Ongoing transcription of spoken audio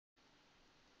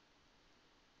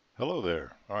Hello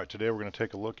there. All right, today we're going to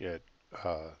take a look at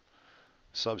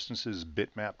Substance's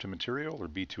Bitmap2Material, or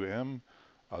B2M.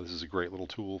 This is a great little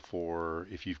tool for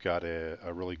if you've got a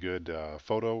really good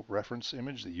photo reference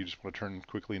image that you just want to turn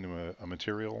quickly into a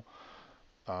material,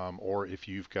 or if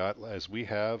you've got, as we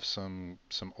have, some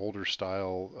older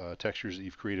style textures that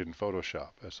you've created in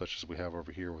Photoshop, such as we have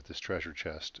over here with this treasure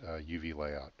chest UV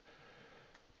layout.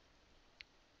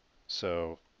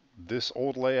 So this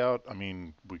old layout, I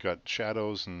mean, we got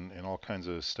shadows and all kinds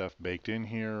of stuff baked in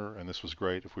here, and this was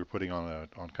great if we were putting on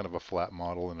kind of a flat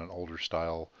model in an older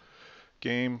style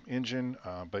game engine.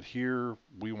 But here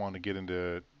we want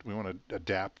to we want to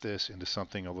adapt this into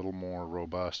something a little more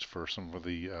robust for some of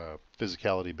the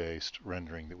physicality-based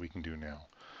rendering that we can do now.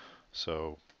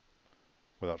 So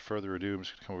without further ado, I'm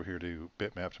just going to come over here to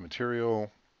Bitmap2Material.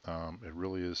 It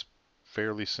really is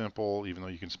fairly simple, even though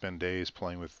you can spend days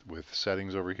playing with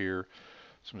settings over here.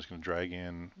 So I'm just going to drag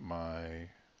in my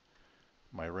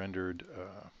rendered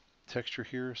texture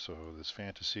here. So this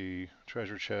fantasy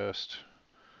treasure chest,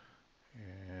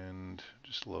 and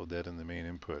just load that in the main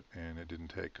input. And it didn't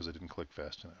take because I didn't click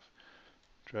fast enough.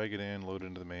 Drag it in, load it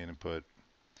into the main input.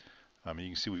 You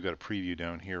can see we've got a preview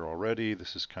down here already.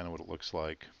 This is kind of what it looks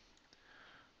like.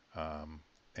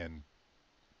 And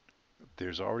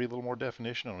there's already a little more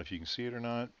definition. I don't know if you can see it or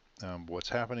not. What's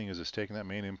happening is it's taking that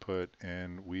main input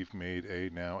and we've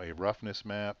made now a roughness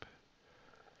map.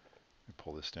 Let me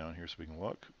pull this down here so we can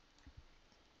look.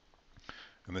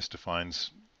 And this defines,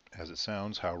 as it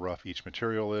sounds, how rough each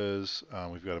material is.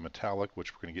 We've got a metallic,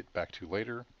 which we're going to get back to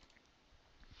later.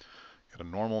 Got a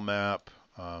normal map,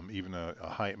 even a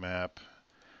height map,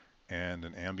 and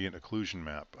an ambient occlusion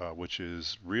map, which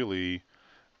is really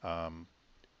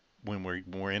when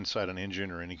we're inside an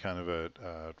engine or any kind of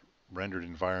a rendered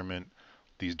environment,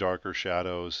 these darker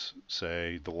shadows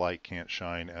say the light can't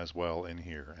shine as well in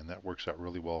here, and that works out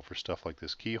really well for stuff like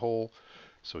this keyhole.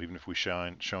 So even if we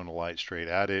shone a light straight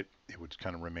at it, it would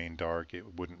kind of remain dark.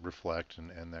 It wouldn't reflect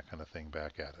and that kind of thing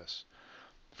back at us.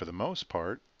 For the most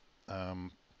part,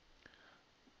 um,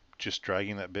 just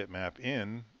dragging that bitmap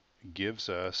in gives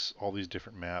us all these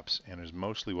different maps and is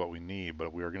mostly what we need,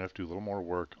 but we are going to have to do a little more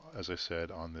work, as I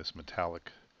said, on this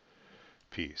metallic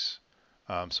piece.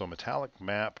 So metallic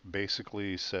map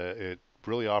basically it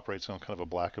really operates on kind of a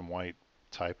black and white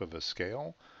type of a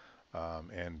scale.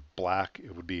 And black,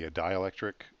 it would be a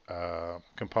dielectric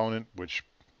component, which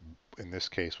in this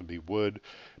case would be wood.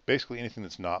 Basically anything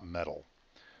that's not metal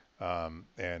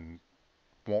and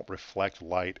won't reflect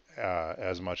light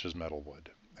as much as metal would.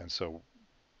 And so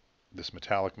this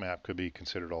metallic map could be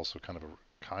considered also kind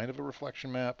of a reflection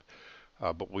map.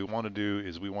 But what we want to do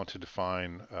is we want to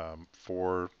define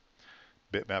for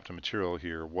Bitmap2Material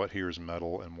here what here is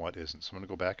metal and what isn't. So I'm going to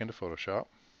go back into Photoshop,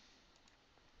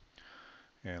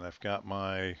 and I've got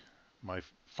my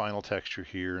final texture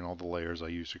here and all the layers I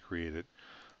used to create it.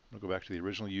 I'm going to go back to the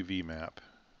original UV map,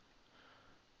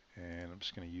 and I'm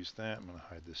just going to use that. I'm going to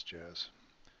hide this jazz.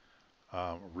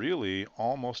 Really,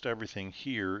 almost everything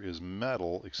here is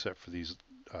metal except for these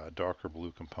darker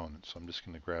blue components. So I'm just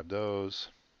going to grab those,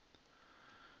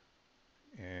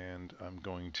 and I'm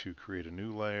going to create a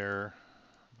new layer.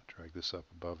 Drag this up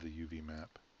above the UV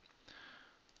map.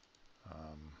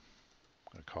 I'm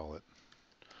going to call it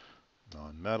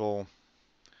non-metal,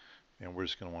 and we're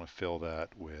just going to want to fill that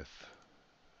with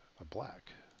a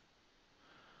black.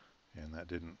 And that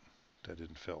didn't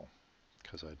fill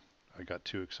because I got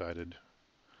too excited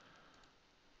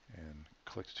and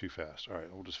clicked too fast. All right,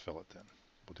 we'll just fill it then.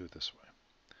 We'll do it this way.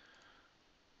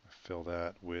 Fill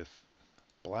that with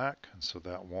black, and so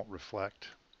that won't reflect.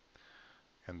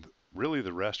 And really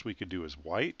the rest we could do is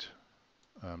white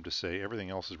to say everything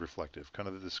else is reflective. Kind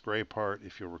of this gray part,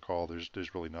 if you'll recall,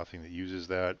 there's really nothing that uses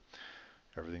that.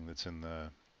 Everything that's in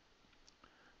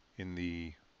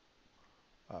the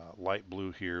light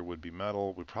blue here would be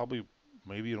metal. We probably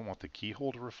maybe you don't want the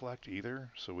keyhole to reflect either,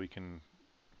 so we can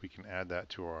add that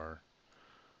to our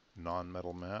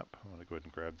non-metal map. I'm going to go ahead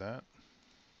and grab that,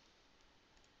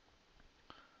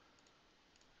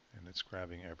 and it's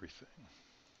grabbing everything.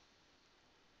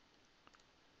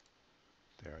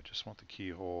 There, I just want the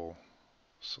keyhole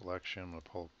selection. I'm going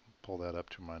to pull that up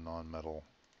to my non-metal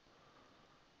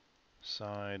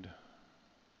side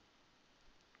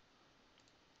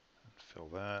and fill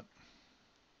that.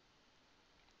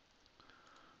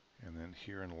 And then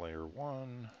here in layer 1,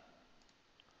 I'm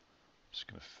just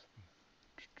going to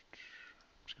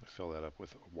fill that up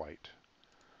with white.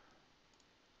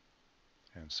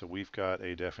 And so we've got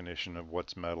a definition of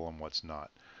what's metal and what's not.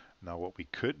 Now what we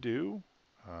could do,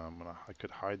 I could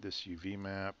hide this UV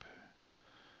map,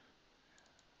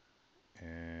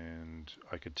 and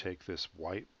I could take this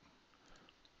white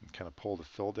and kind of pull the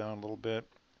fill down a little bit.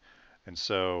 And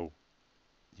so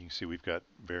you can see we've got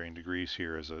varying degrees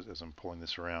here as I'm pulling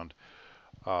this around.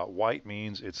 White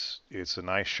means it's a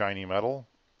nice shiny metal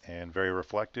and very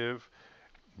reflective.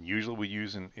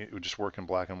 Usually it would just work in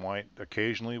black and white.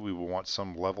 Occasionally we will want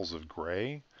some levels of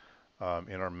gray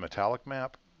in our metallic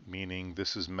map, meaning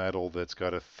this is metal that's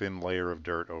got a thin layer of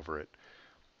dirt over it.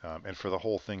 And for the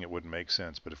whole thing, it wouldn't make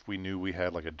sense. But if we knew we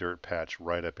had like a dirt patch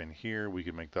right up in here, we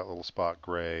could make that little spot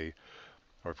gray.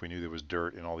 Or if we knew there was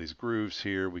dirt in all these grooves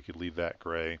here, we could leave that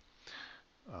gray.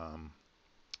 Um,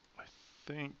 I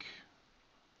think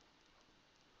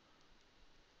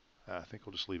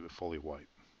we'll just leave it fully white.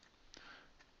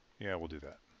 Yeah, we'll do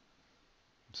that.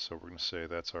 So we're going to say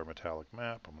that's our metallic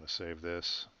map. I'm going to save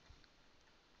this.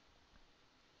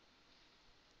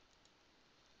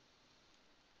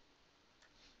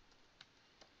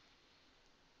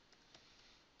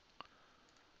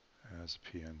 As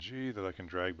a PNG that I can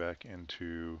drag back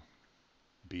into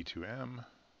B2M.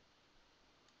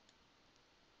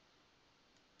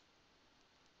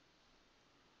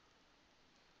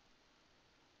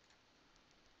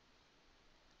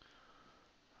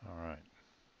 All right,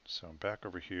 so I'm back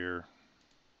over here.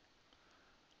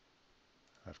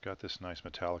 I've got this nice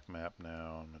metallic map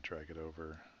now. I'm going to drag it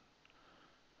over.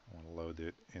 I want to load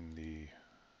it in the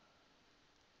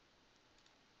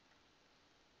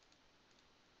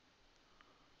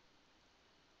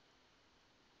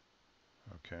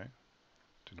okay.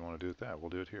 Didn't want to do it that. We'll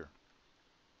do it here.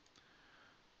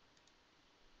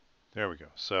 There we go.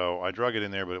 So I drug it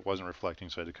in there, but it wasn't reflecting,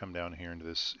 so I had to come down here into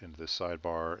this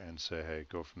sidebar and say, hey,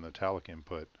 go from the metallic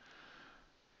input.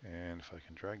 And if I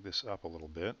can drag this up a little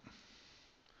bit,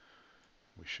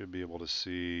 we should be able to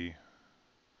see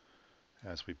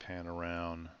as we pan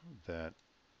around that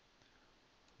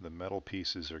the metal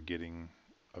pieces are getting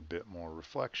a bit more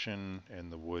reflection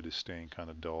and the wood is staying kind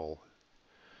of dull.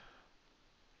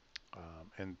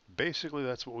 And basically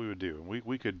that's what we would do.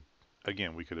 We could,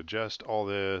 again, we could adjust all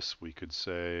this. We could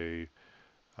say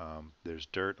there's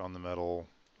dirt on the metal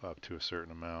up to a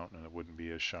certain amount and it wouldn't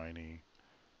be as shiny.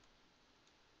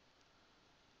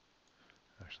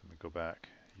 Actually, let me go back.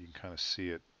 You can kind of see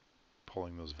it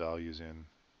pulling those values in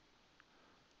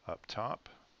up top.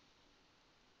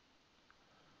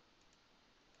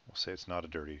 We'll say it's not a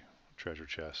dirty treasure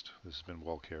chest. This has been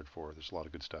well cared for. There's a lot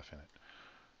of good stuff in it.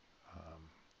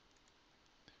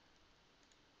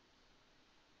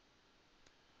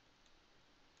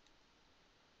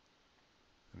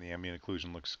 And the ambient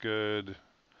occlusion looks good.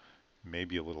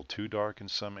 Maybe a little too dark in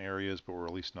some areas, but we're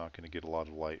at least not going to get a lot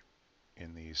of light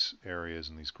in these areas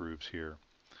and these grooves here.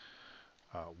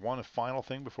 One final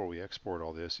thing before we export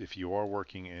all this, if you are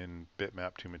working in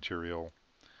Bitmap2Material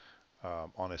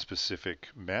on a specific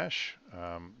mesh,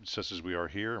 such as we are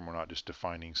here, and we're not just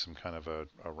defining some kind of a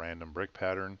random brick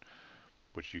pattern,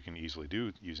 which you can easily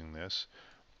do using this,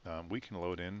 we can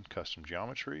load in custom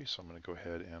geometry. So I'm going to go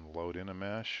ahead and load in a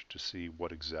mesh to see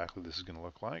what exactly this is going to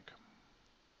look like.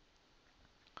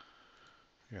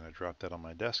 I'm going to drop that on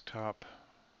my desktop.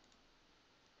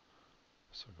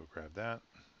 So go grab that.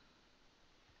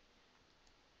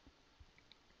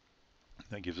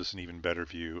 That gives us an even better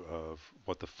view of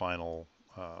what the final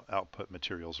output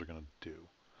materials are going to do.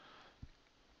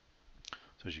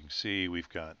 So as you can see, we've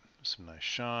got some nice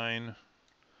shine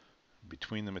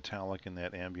between the metallic and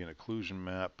that ambient occlusion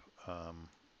map.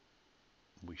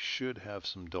 We should have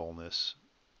some dullness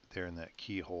there in that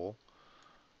keyhole.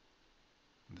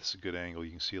 This is a good angle.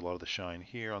 You can see a lot of the shine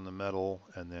here on the metal,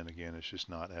 and then again, it's just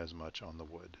not as much on the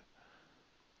wood.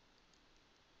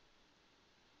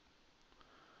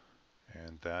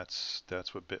 And that's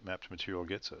what Bitmap2Material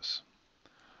gets us.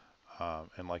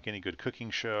 And like any good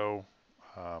cooking show,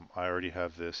 I already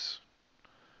have this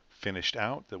finished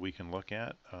out that we can look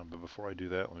at. But before I do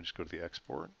that, let me just go to the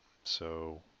export.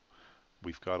 So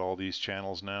we've got all these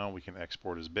channels now. We can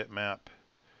export as bitmap,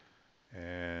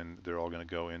 and they're all going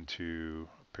to go into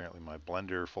apparently my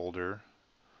Blender folder.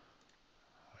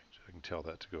 I can tell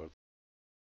that to go.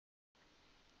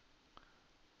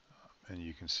 And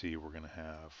you can see we're going to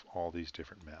have all these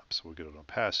different maps. So we'll get an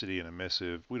opacity and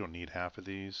emissive. We don't need half of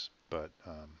these, but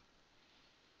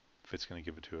if it's going to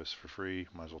give it to us for free,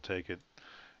 might as well take it.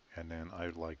 And then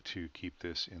I'd like to keep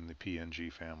this in the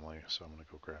PNG family, so I'm going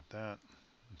to go grab that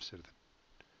instead of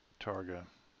the Targa.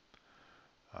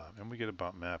 And we get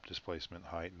about map, displacement,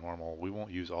 height, normal. We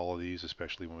won't use all of these,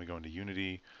 especially when we go into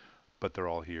Unity, but they're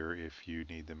all here if you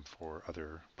need them for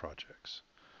other projects.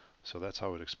 So that's how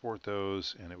I would export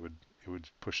those, and it would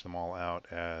push them all out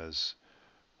as,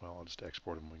 well, I'll just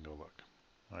export them and we can go look.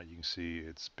 All right, you can see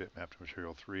it's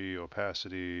Bitmap2Material 3,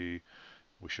 opacity.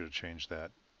 We should have changed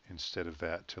that instead of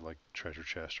that to like treasure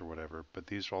chest or whatever. But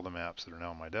these are all the maps that are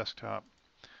now on my desktop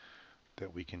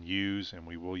that we can use, and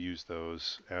we will use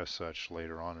those as such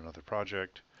later on in another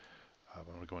project. I'm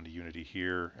going to go into Unity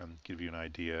here and give you an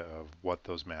idea of what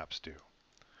those maps do.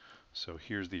 So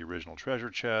here's the original treasure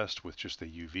chest with just the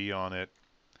UV on it.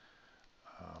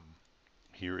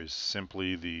 Here is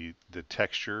simply the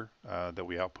texture that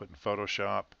we output in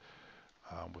Photoshop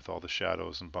with all the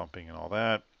shadows and bumping and all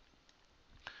that.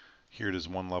 Here it is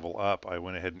one level up. I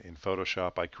went ahead and in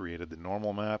Photoshop I created the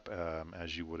normal map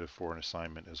as you would have for an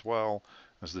assignment as well.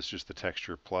 As this is just the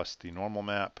texture plus the normal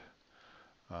map.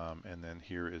 And then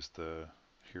here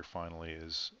finally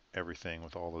is everything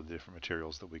with all the different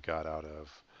materials that we got out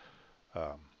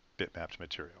of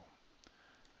Bitmap2Material.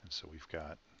 And so we've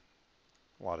got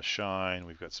a lot of shine.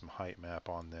 We've got some height map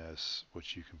on this,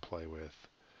 which you can play with.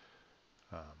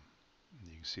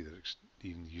 You can see that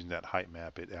even using that height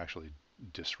map, it actually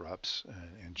disrupts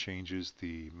and changes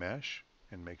the mesh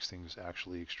and makes things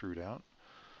actually extrude out.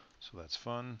 So that's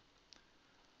fun.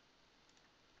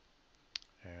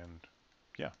 And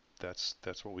yeah, that's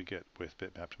what we get with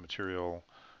Bitmap2Material.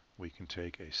 We can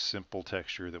take a simple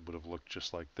texture that would have looked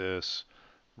just like this,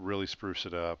 really spruce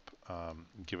it up,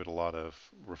 give it a lot of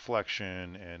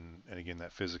reflection and again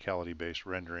that physicality based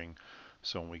rendering.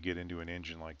 So when we get into an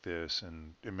engine like this,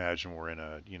 and imagine we're in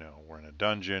a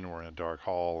dungeon, we're in a dark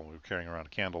hall, and we're carrying around a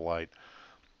candlelight,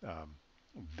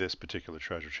 this particular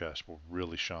treasure chest will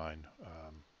really shine,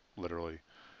 literally,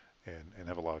 and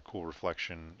have a lot of cool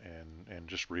reflection and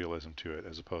just realism to it,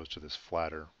 as opposed to this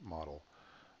flatter model,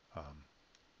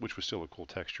 which was still a cool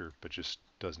texture, but just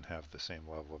doesn't have the same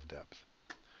level of depth.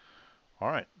 All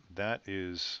right, that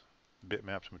is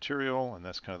Bitmap2Material, and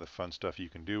that's kind of the fun stuff you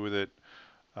can do with it.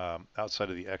 Outside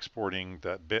of the exporting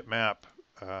that bitmap,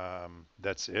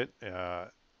 that's it.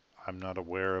 I'm not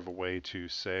aware of a way to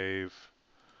save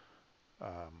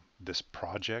this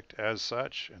project as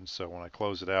such, and so when I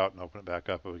close it out and open it back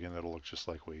up again, it'll look just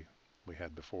like we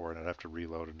had before, and I'd have to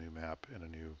reload a new map and a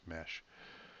new mesh.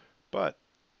 But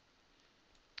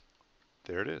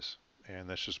there it is, and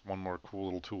that's just one more cool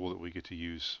little tool that we get to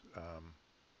use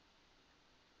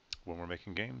when we're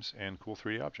making games and cool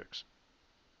 3D objects.